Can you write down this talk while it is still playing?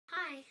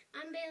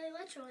I'm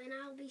Baylee and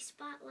I'll be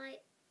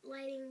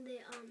spotlighting the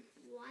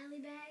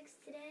Wyler bags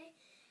today.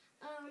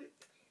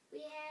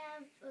 We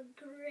have a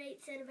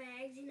great set of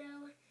bags, you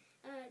know.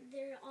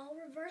 They're all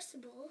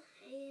reversible,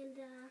 and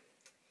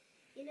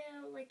you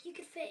know, like you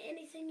could fit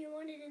anything you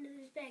wanted into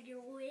this bag.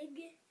 Your wig,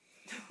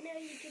 you know,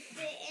 you could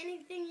fit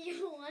anything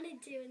you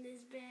wanted to in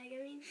this bag.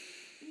 I mean,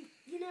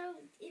 you know,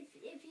 if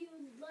you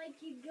like,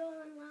 you go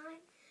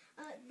online.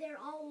 They're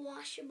all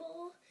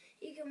washable.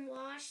 You can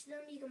wash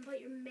them. You can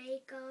put your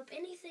makeup,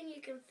 anything you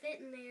can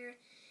fit in there.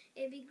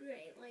 It'd be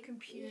great. Like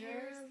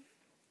computers,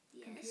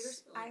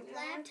 yes, like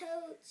lab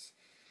totes,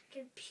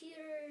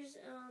 computers,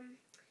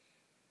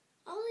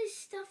 all this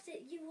stuff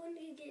that you want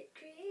to get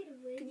creative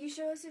with. Can you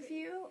show us a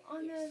few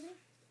on the?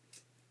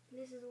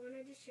 This is the one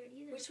I just showed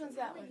you. Which one's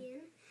that one?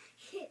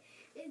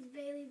 It's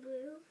Baylee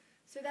blue.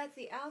 So that's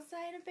the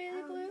outside of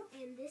Baylee blue?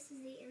 And this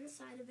is the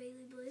inside of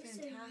Baylee blue.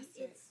 Fantastic.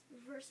 So it's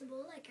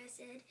reversible, like I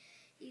said.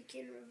 You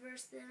can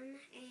reverse them,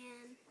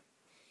 and,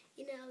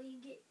 you know, you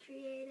get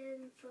creative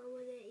and fun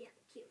with it. Yeah,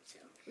 cute. So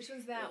which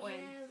one's that one? We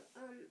have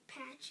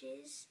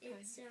patches.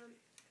 It's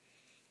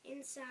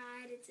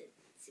inside. It's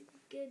a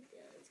good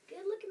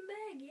looking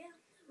bag. Yeah,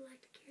 I would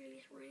like to carry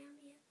this around.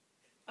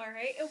 Yeah. All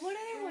right. And what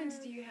other ones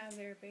do you have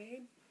there,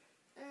 babe?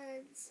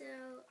 So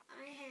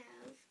I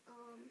have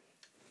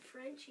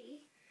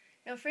Frenchie.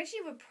 Now, Frenchie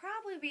would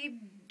probably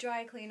be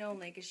dry clean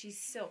only because she's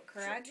silk,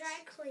 correct? So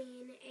dry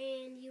clean,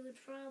 and you would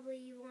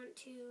probably want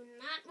to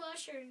not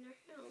wash her in your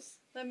house.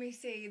 Let me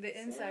see the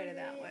inside of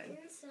that one.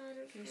 Inside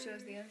of Can you show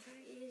us the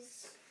inside?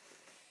 Is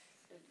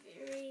a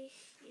very,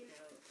 you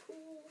know,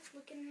 cool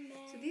looking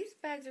bag. So these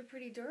bags are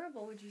pretty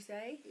durable, would you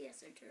say?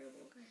 Yes, they're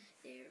durable.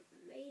 They're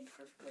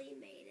perfectly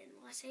made in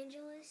Los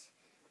Angeles.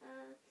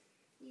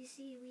 You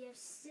see, we have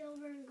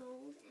silver and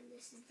gold, and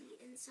this is the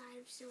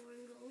inside of silver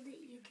and gold that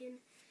you can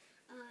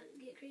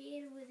get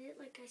creative with it,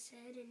 like I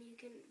said, and you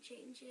can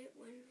change it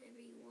whenever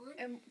you want.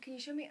 And can you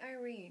show me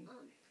Irene?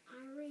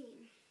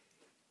 Irene.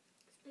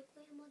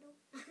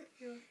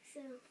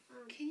 So,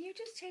 can you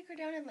just take her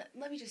down and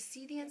let me just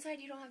see the inside?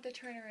 You don't have to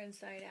turn her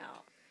inside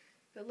out.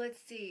 But let's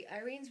see.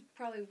 Irene's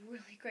probably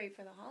really great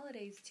for the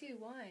holidays, too.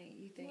 Why,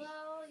 you think?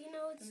 Well, you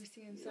know, it's let me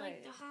see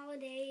inside. Like the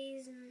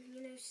holidays and,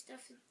 you know,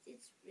 stuff.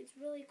 It's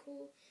really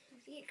cool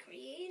to get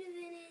creative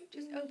in it.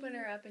 Just open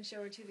her up and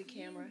show her to the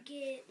camera. You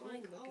get,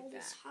 like, all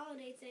this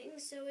holiday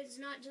things, so it's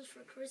not just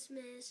for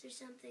Christmas or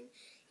something.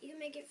 You can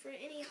make it for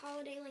any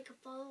holiday, like a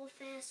fall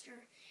fest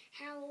or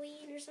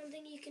Halloween or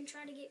something. You can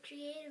try to get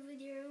creative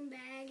with your own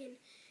bag and,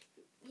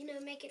 you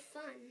know, make it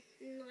fun.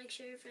 And, like,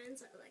 show your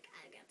friends, like,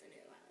 I got the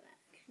new Wyler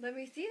bag. Let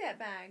me see that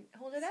bag.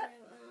 Hold it up.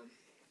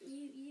 So,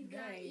 you've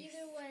got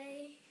either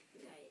way.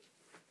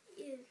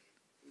 You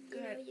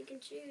know, you can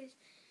choose.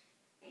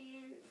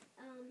 And,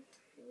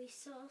 we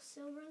saw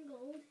silver and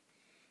gold.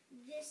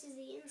 This is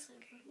the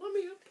inside part. Let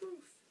me have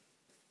proof.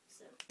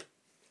 So,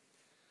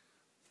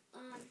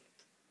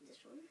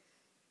 this one.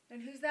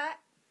 And who's that?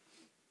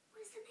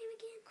 What is the name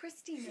again?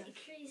 Christina.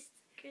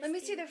 Christina. Let me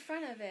see the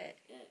front of it.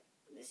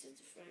 This is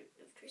the front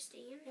of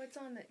Christine. What's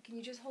on it? Can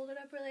you just hold it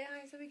up really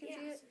high so we can see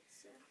it?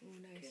 It's, oh,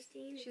 nice.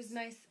 Christine. She has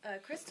nice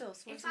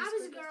crystals. If I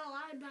was a girl,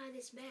 I would buy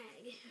this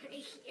bag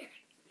right here.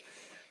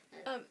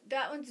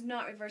 That one's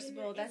not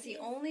reversible. That's the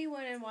only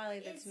one in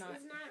Wyler that's not.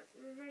 It's not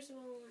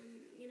reversible,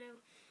 and, you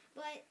know,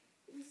 but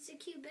it's a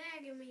cute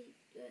bag, and we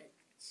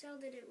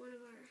sold it at one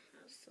of our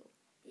houses.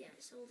 Yeah,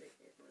 I sold it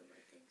at one of our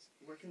things.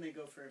 Where can they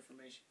go for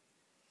information?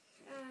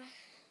 I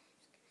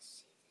was going to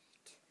see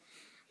that.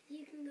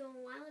 You can go on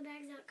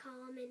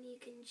wylerbags.com, and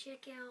you can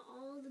check out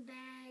all the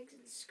bags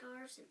and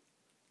scarves and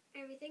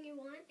everything you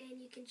want, and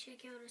you can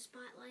check out our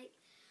spotlight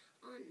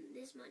on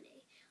this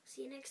Monday.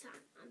 See you next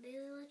time. I'm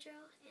Baylee,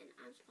 and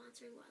I'm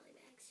sponsoring Wyler Bags.